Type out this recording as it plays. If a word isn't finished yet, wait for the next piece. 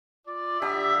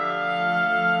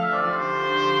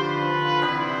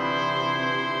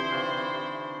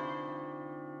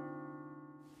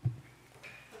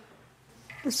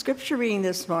The scripture reading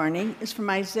this morning is from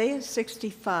Isaiah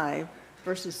 65,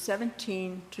 verses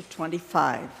 17 to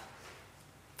 25.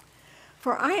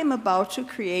 For I am about to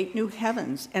create new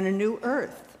heavens and a new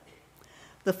earth.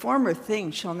 The former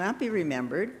things shall not be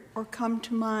remembered or come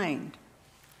to mind.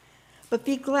 But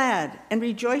be glad and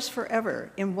rejoice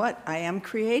forever in what I am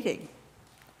creating.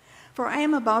 For I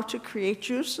am about to create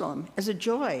Jerusalem as a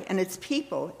joy and its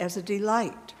people as a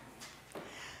delight.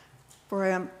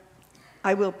 For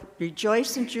I will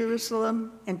rejoice in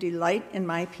Jerusalem and delight in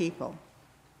my people.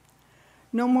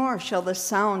 No more shall the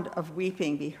sound of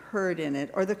weeping be heard in it,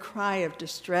 or the cry of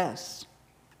distress.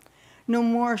 No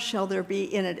more shall there be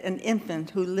in it an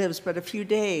infant who lives but a few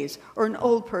days, or an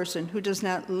old person who does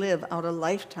not live out a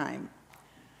lifetime.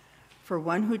 For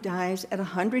one who dies at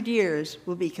 100 years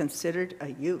will be considered a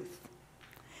youth,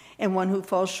 and one who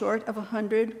falls short of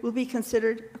 100 will be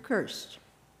considered accursed.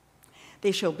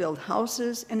 They shall build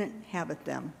houses and inhabit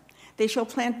them. They shall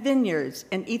plant vineyards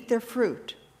and eat their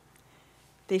fruit.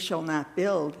 They shall not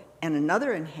build and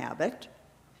another inhabit.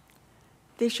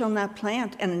 They shall not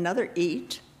plant and another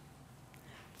eat.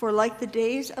 For like the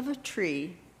days of a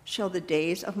tree shall the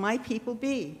days of my people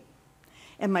be,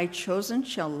 and my chosen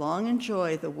shall long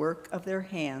enjoy the work of their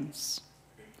hands.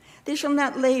 They shall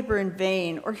not labor in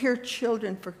vain or hear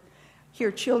children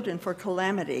for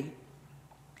calamity.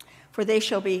 For they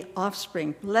shall be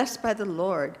offspring blessed by the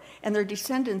Lord, and their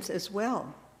descendants as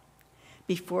well.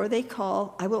 Before they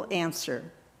call, I will answer.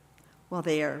 While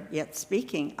they are yet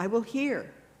speaking, I will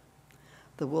hear.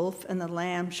 The wolf and the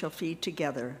lamb shall feed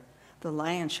together. The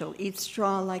lion shall eat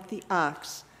straw like the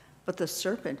ox, but the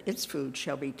serpent, its food,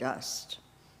 shall be dust.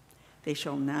 They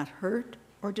shall not hurt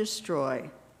or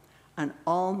destroy on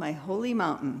all my holy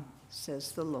mountain,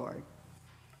 says the Lord.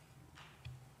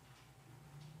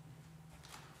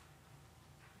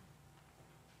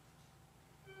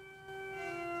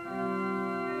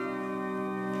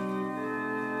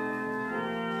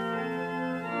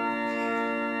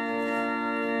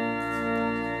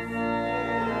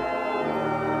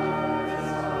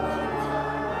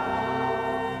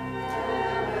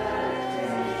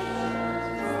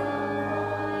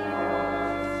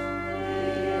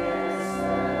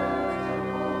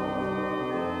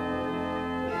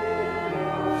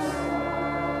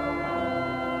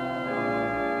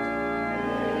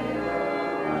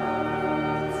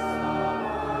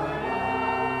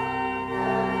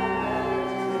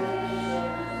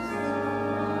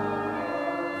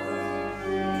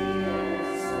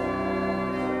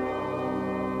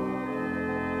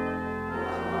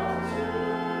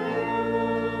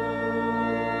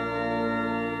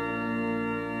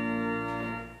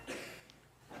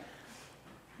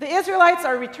 The Israelites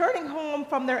are returning home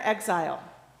from their exile.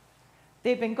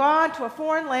 They've been gone to a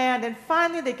foreign land, and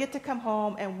finally they get to come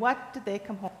home, and what did they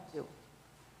come home to?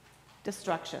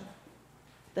 Destruction.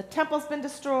 The temple's been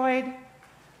destroyed,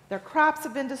 their crops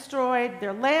have been destroyed,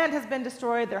 their land has been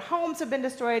destroyed, their homes have been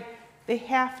destroyed. They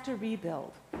have to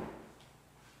rebuild.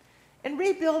 And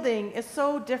rebuilding is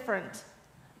so different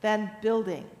than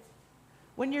building.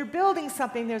 When you're building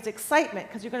something, there's excitement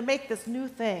because you're going to make this new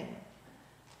thing.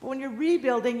 But when you're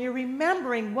rebuilding, you're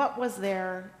remembering what was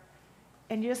there,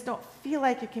 and you just don't feel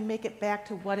like you can make it back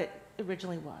to what it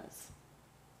originally was.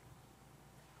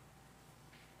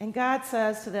 And God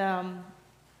says to them,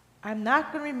 I'm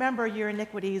not going to remember your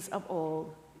iniquities of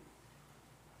old.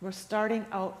 We're starting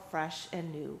out fresh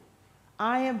and new.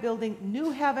 I am building new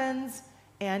heavens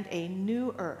and a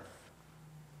new earth.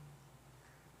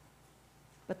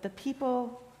 But the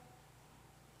people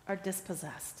are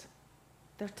dispossessed.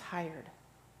 They're tired.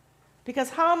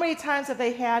 Because how many times have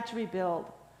they had to rebuild?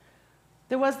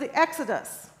 There was the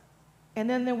Exodus, and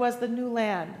then there was the new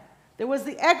land. There was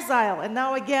the exile, and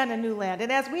now again a new land.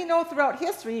 And as we know throughout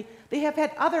history, they have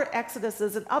had other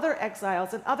exoduses and other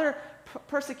exiles and other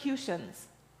persecutions.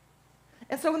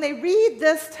 And so when they read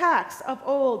this text of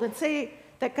old and say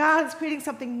that God is creating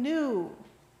something new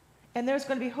and there's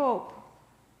going to be hope,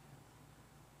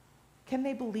 can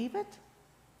they believe it?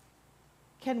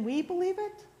 Can we believe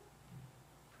it?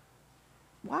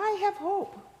 Why have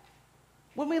hope?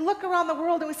 When we look around the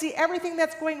world and we see everything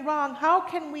that's going wrong, how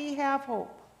can we have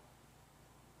hope?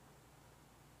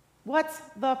 What's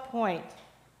the point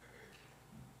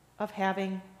of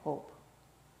having hope?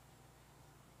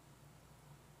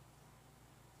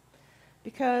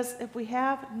 Because if we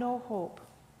have no hope,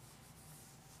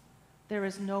 there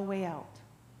is no way out.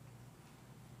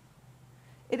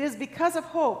 It is because of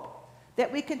hope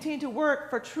that we continue to work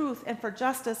for truth and for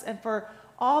justice and for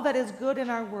all that is good in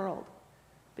our world.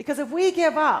 Because if we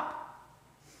give up,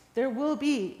 there will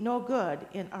be no good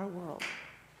in our world.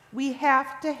 We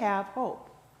have to have hope.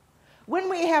 When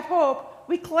we have hope,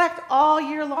 We collect all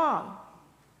year long.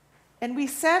 And we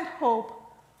send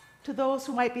hope to those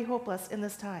who might be hopeless in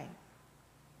this time.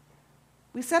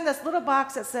 We send this little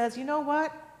box that says, you know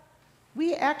what?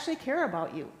 We actually care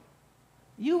about you.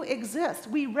 You exist.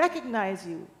 We recognize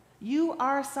you. You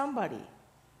are somebody.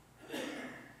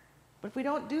 But if we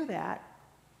don't do that,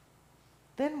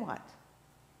 then what?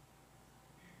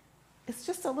 It's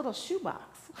just a little shoebox.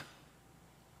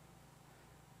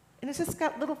 And it's just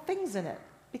got little things in it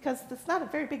because it's not a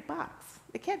very big box.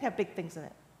 It can't have big things in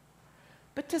it.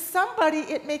 But to somebody,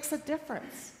 it makes a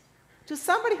difference. To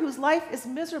somebody whose life is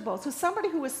miserable, to somebody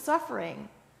who is suffering,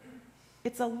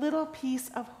 it's a little piece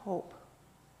of hope.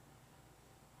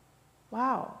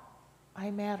 Wow,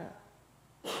 I matter.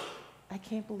 I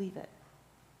can't believe it.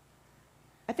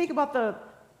 I think about the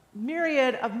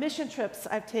myriad of mission trips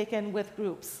I've taken with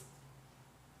groups.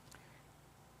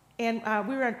 And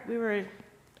we were,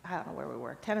 I don't know where we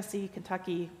were, Tennessee,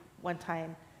 Kentucky one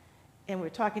time, and we were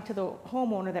talking to the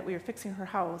homeowner that we were fixing her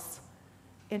house,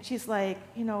 and she's like,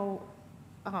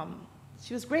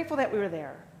 she was grateful that we were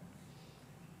there.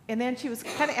 And then she was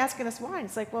kind of asking us why. And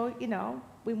it's like, well,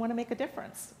 we want to make a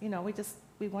difference. We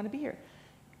want to be here.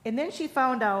 And then she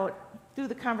found out through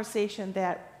the conversation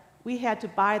that we had to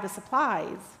buy the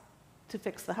supplies to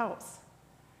fix the house.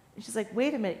 And she's like,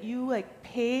 wait a minute, you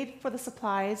paid for the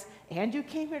supplies and you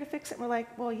came here to fix it? And we're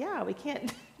like, well, yeah, we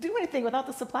can't do anything without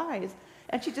the supplies.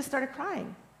 And she just started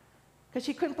crying because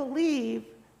she couldn't believe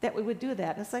that we would do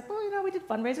that. And it's like, well, we did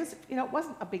fundraisers. It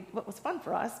wasn't what was fun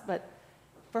for us, but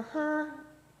for her,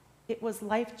 it was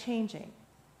life-changing,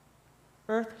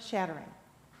 earth-shattering.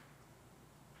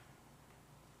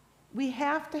 We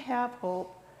have to have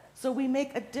hope so we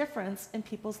make a difference in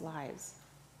people's lives.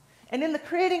 And in the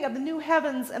creating of the new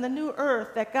heavens and the new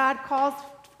earth that God calls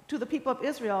to the people of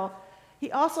Israel,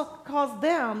 he also calls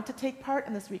them to take part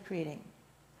in this recreating.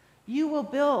 You will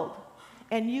build,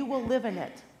 and you will live in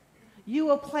it. You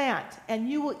will plant, and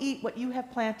you will eat what you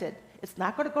have planted. It's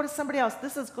not going to go to somebody else.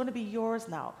 This is going to be yours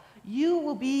now. You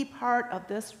will be part of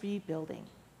this rebuilding.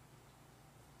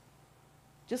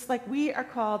 Just like we are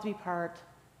called to be part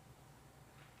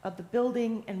of the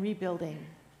building and rebuilding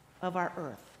of our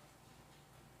earth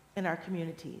and our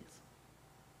communities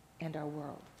and our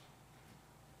world.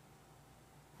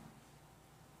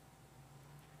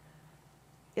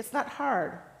 It's not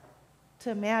hard to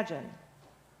imagine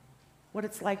what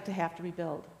it's like to have to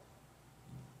rebuild.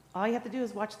 All you have to do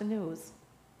is watch the news.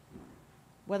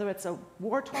 Whether it's a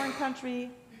war-torn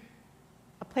country,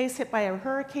 a place hit by a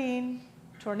hurricane,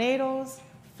 tornadoes,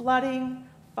 flooding,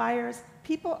 fires,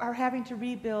 people are having to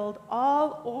rebuild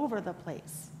all over the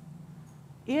place,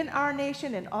 in our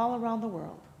nation and all around the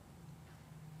world.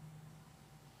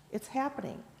 It's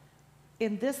happening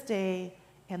in this day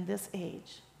and this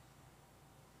age.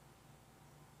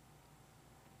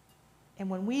 And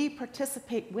when we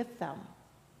participate with them,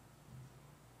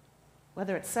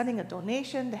 whether it's sending a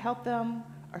donation to help them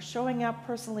or showing up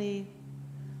personally,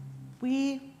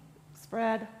 we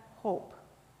spread hope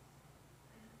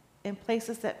in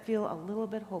places that feel a little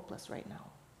bit hopeless right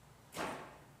now.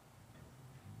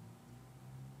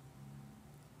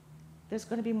 There's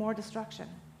going to be more destruction.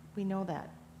 We know that.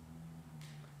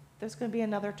 There's going to be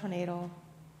another tornado,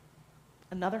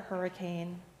 another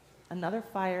hurricane, another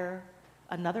fire,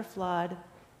 another flood,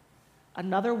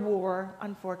 another war,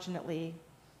 unfortunately.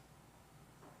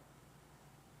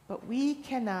 But we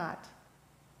cannot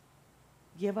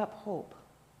give up hope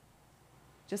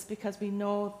just because we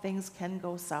know things can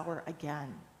go sour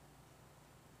again.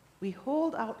 We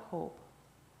hold out hope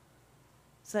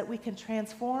so that we can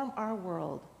transform our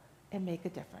world and make a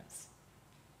difference.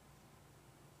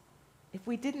 If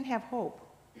we didn't have hope,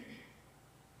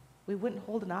 we wouldn't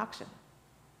hold an auction.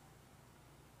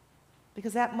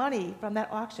 Because that money from that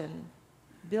auction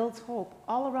builds hope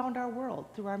all around our world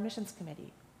through our missions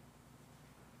committee.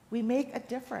 We make a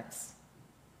difference.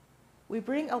 We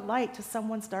bring a light to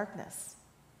someone's darkness.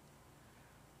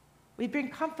 We bring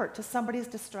comfort to somebody's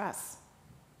distress.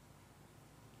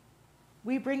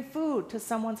 We bring food to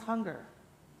someone's hunger.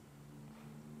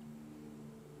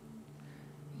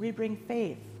 We bring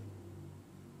faith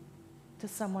to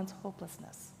someone's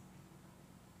hopelessness.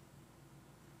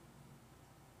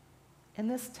 And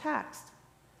this text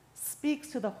speaks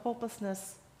to the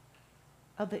hopelessness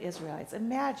of the Israelites.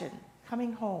 Imagine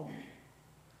coming home,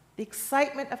 the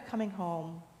excitement of coming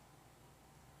home,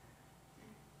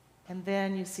 and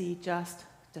then you see just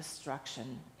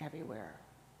destruction everywhere,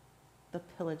 the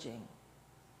pillaging,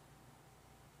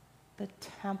 the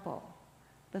temple,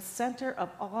 the center of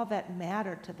all that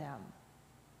mattered to them,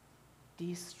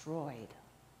 destroyed.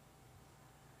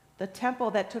 The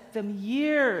temple that took them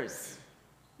years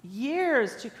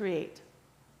years to create,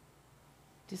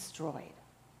 destroyed.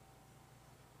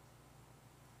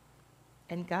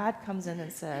 And God comes in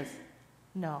and says,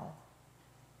 no,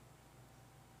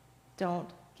 don't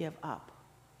give up.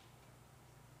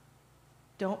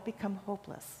 Don't become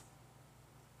hopeless.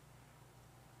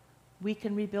 We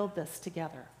can rebuild this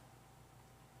together.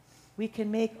 We can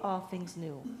make all things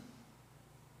new.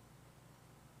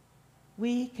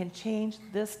 We can change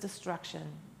this destruction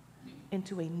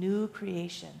into a new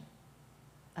creation,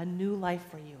 a new life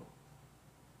for you.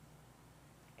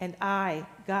 And I,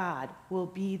 God, will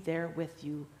be there with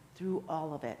you through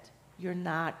all of it. You're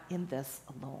not in this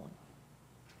alone.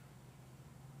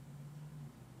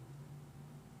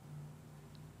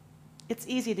 It's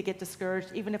easy to get discouraged,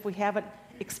 even if we haven't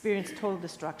experienced total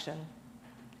destruction.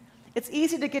 It's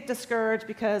easy to get discouraged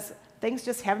because things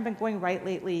just haven't been going right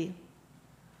lately.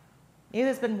 Maybe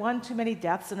there's been one too many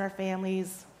deaths in our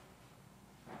families.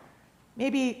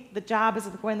 Maybe the job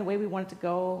isn't going the way we want it to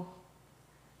go.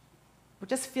 We're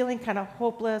just feeling kind of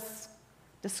hopeless,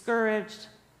 discouraged.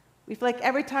 We feel like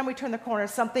every time we turn the corner,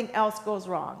 something else goes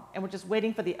wrong, and we're just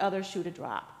waiting for the other shoe to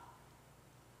drop.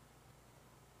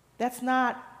 That's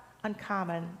not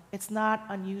uncommon. It's not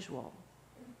unusual.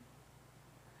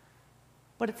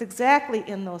 But it's exactly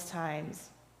in those times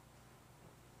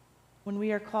when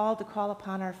we are called to call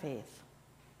upon our faith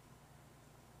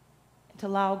and to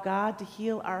allow God to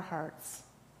heal our hearts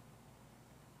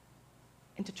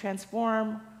and to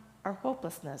transform our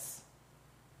hopelessness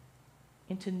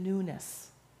into newness.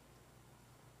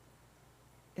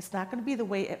 It's not going to be the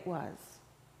way it was.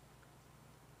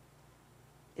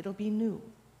 It'll be new.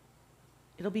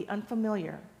 It'll be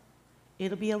unfamiliar.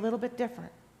 It'll be a little bit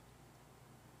different.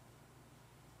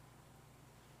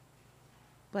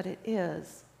 But it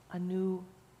is a new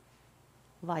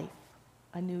life,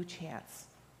 a new chance,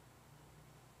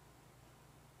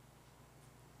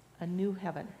 a new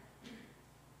heaven,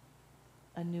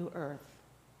 a new earth,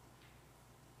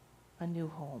 a new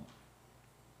home.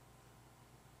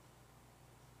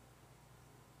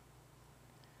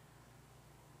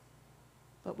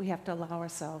 But we have to allow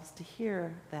ourselves to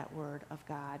hear that word of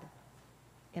God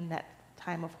in that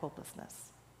time of hopelessness,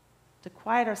 to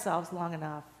quiet ourselves long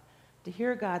enough to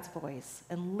hear God's voice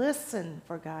and listen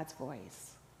for God's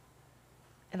voice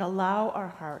and allow our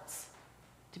hearts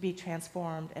to be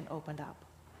transformed and opened up.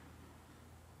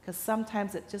 Because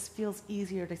sometimes it just feels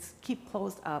easier to keep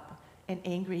closed up and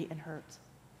angry and hurt.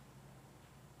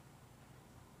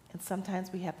 And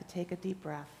sometimes we have to take a deep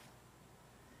breath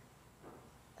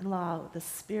and allow the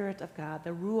Spirit of God,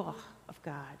 the Ruach of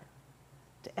God,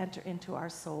 to enter into our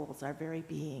souls, our very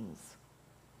beings,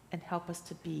 and help us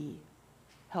to be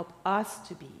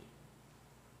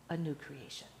a new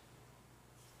creation.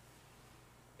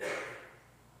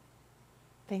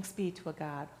 Thanks be to a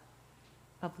God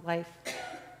of life,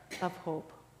 of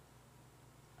hope,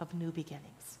 of new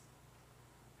beginnings.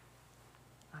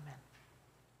 Amen.